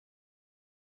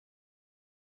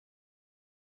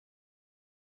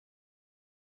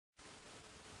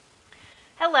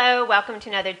Hello, welcome to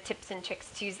another Tips and Tricks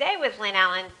Tuesday with Lynn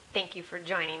Allen. Thank you for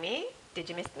joining me. Did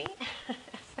you miss me?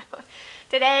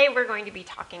 Today we're going to be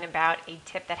talking about a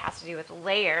tip that has to do with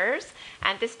layers.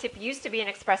 And this tip used to be an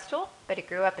Express tool, but it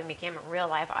grew up and became a real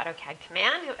live AutoCAD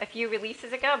command a few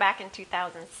releases ago, back in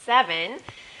 2007.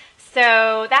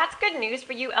 So that's good news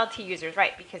for you LT users,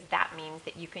 right? Because that means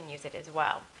that you can use it as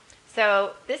well.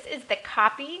 So this is the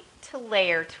Copy to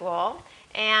Layer tool.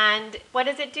 And what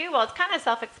does it do? Well, it's kind of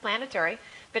self-explanatory,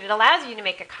 but it allows you to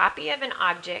make a copy of an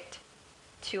object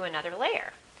to another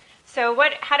layer. So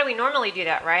how do we normally do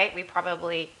that, right? We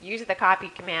probably use the copy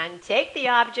command, take the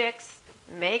objects,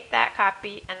 make that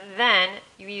copy, and then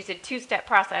you use a two-step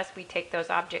process. We take those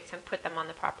objects and put them on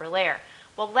the proper layer.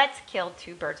 Well, let's kill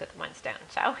two birds with one stone,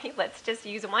 shall we? Let's just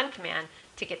use one command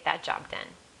to get that job done.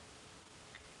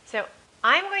 So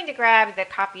I'm going to grab the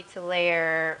Copy to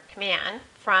Layer command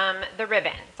from the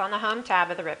ribbon. It's on the Home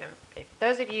tab of the ribbon. For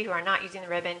those of you who are not using the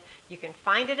ribbon, you can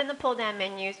find it in the pull-down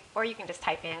menus, or you can just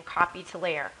type in Copy to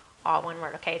Layer, all one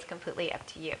word, okay? It's completely up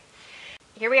to you.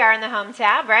 Here we are in the Home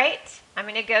tab, right? I'm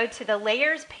going to go to the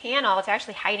Layers panel. It's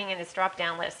actually hiding in this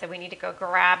drop-down list, so we need to go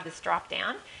grab this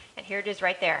drop-down. And here it is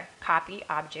right there, Copy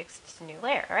Objects to New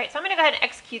Layer. All right, so I'm going to go ahead and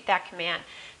execute that command.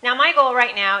 Now, my goal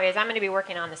right now is I'm going to be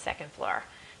working on the second floor.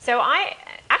 So I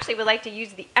actually would like to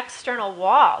use the external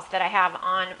walls that I have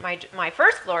on my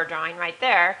first floor drawing right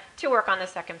there to work on the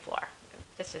second floor.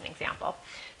 Just an example.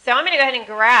 So I'm going to go ahead and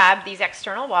grab these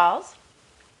external walls,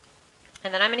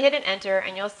 and then I'm going to hit an enter,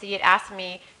 and you'll see it asks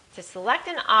me to select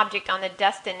an object on the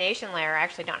destination layer. I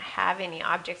actually don't have any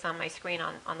objects on my screen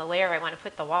on the layer I want to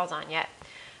put the walls on yet.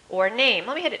 Or name.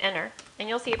 Let me hit an enter, and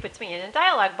you'll see it puts me in a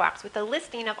dialog box with a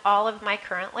listing of all of my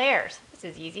current layers. This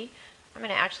is easy. I'm going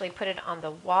to actually put it on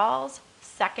the walls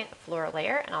second floor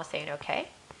layer, and I'll say an OK.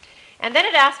 And then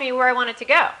it asks me where I want it to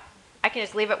go. I can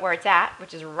just leave it where it's at,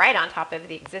 which is right on top of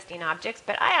the existing objects,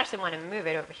 but I actually want to move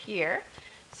it over here.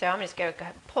 So I'm just going to go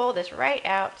ahead and pull this right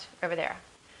out over there.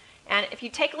 And if you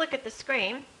take a look at the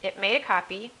screen, it made a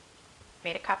copy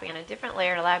on a different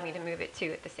layer and allowed me to move it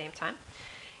too at the same time.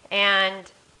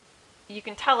 And you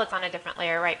can tell it's on a different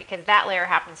layer, right? Because that layer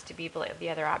happens to be blue. The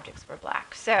other objects were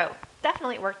black. So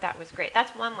definitely worked. That was great.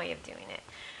 That's one way of doing it.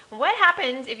 What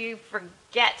happens if you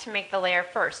forget to make the layer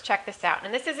first? Check this out.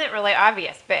 And this isn't really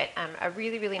obvious, but a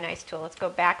really, really nice tool. Let's go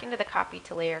back into the Copy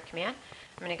to Layer command.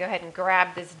 I'm going to go ahead and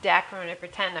grab this deck. I'm going to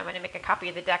pretend I'm going to make a copy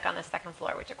of the deck on the second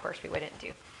floor, which of course we wouldn't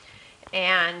do.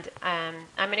 And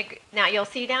now you'll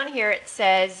see down here it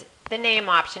says the name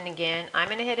option again. I'm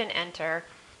going to hit an enter.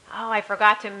 Oh, I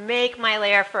forgot to make my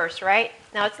layer first, right?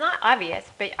 Now, it's not obvious,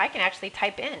 but I can actually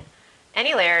type in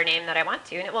any layer name that I want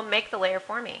to, and it will make the layer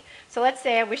for me. So let's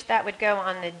say I wish that would go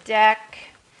on the deck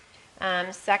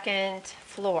second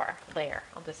floor layer.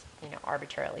 I'll just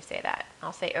arbitrarily say that.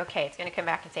 I'll say, OK. It's going to come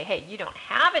back and say, hey, you don't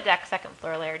have a deck second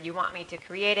floor layer. Do you want me to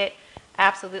create it?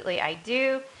 Absolutely, I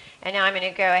do. And now I'm going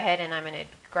to go ahead and I'm going to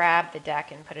grab the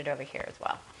deck and put it over here as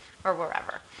well, or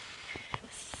wherever.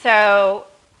 So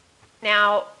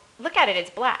now, look at it, it's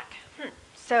black.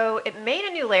 So it made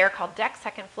a new layer called Deck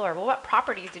Second Floor. Well, what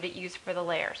properties did it use for the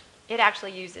layers? It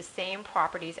actually used the same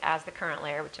properties as the current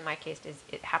layer, which in my case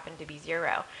it happened to be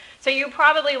 0. So you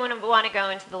probably want to go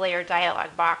into the layer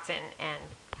dialog box and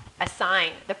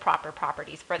assign the proper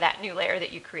properties for that new layer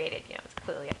that you created. It's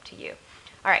clearly up to you.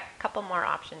 All right, a couple more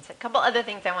options. A couple other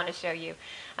things I want to show you.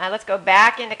 Let's go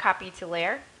back into Copy to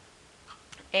Layer.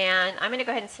 And I'm going to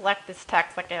go ahead and select this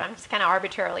text. I'm just kind of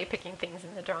arbitrarily picking things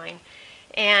in the drawing.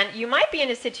 And you might be in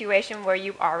a situation where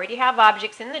you already have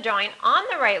objects in the drawing on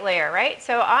the right layer, right?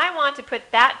 So I want to put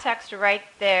that text right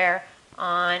there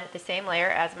on the same layer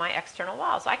as my external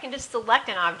wall. So I can just select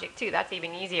an object too. That's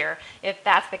even easier if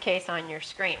that's the case on your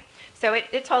screen. So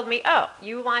it told me, oh,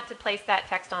 you want to place that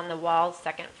text on the wall's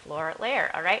second floor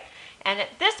layer, all right? And at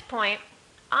this point,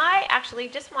 I actually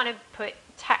just want to put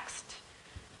text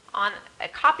on a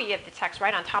copy of the text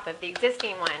right on top of the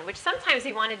existing one, which sometimes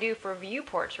you want to do for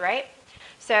viewports, right?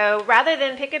 So rather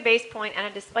than pick a base point and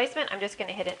a displacement, I'm just going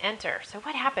to hit an enter. So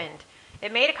what happened?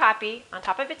 It made a copy on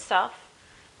top of itself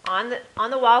on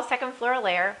the wall second floor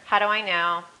layer. How do I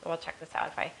know? Well, check this out.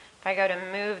 If I go to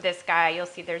move this guy, you'll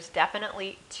see there's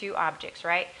definitely two objects,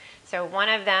 right? So one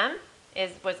of them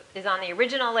is on the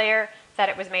original layer that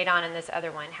it was made on, and this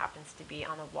other one happens to be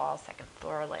on the wall second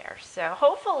floor layer. So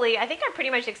hopefully, I think I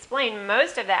pretty much explained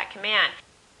most of that command.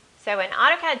 So in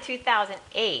AutoCAD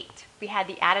 2008, we had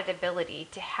the added ability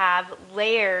to have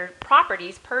layer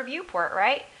properties per viewport,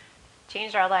 right?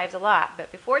 Changed our lives a lot.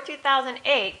 But before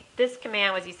 2008, this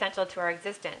command was essential to our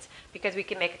existence because we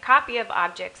could make a copy of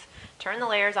objects turn the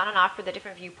layers on and off for the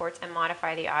different viewports, and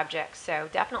modify the objects. So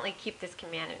definitely keep this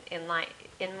command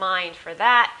in mind for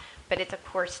that, but it's of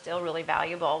course still really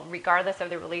valuable regardless of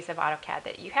the release of AutoCAD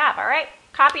that you have. All right,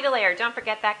 copy to layer. Don't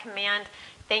forget that command.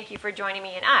 Thank you for joining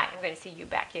me, and I'm going to see you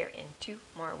back here in 2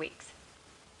 more weeks.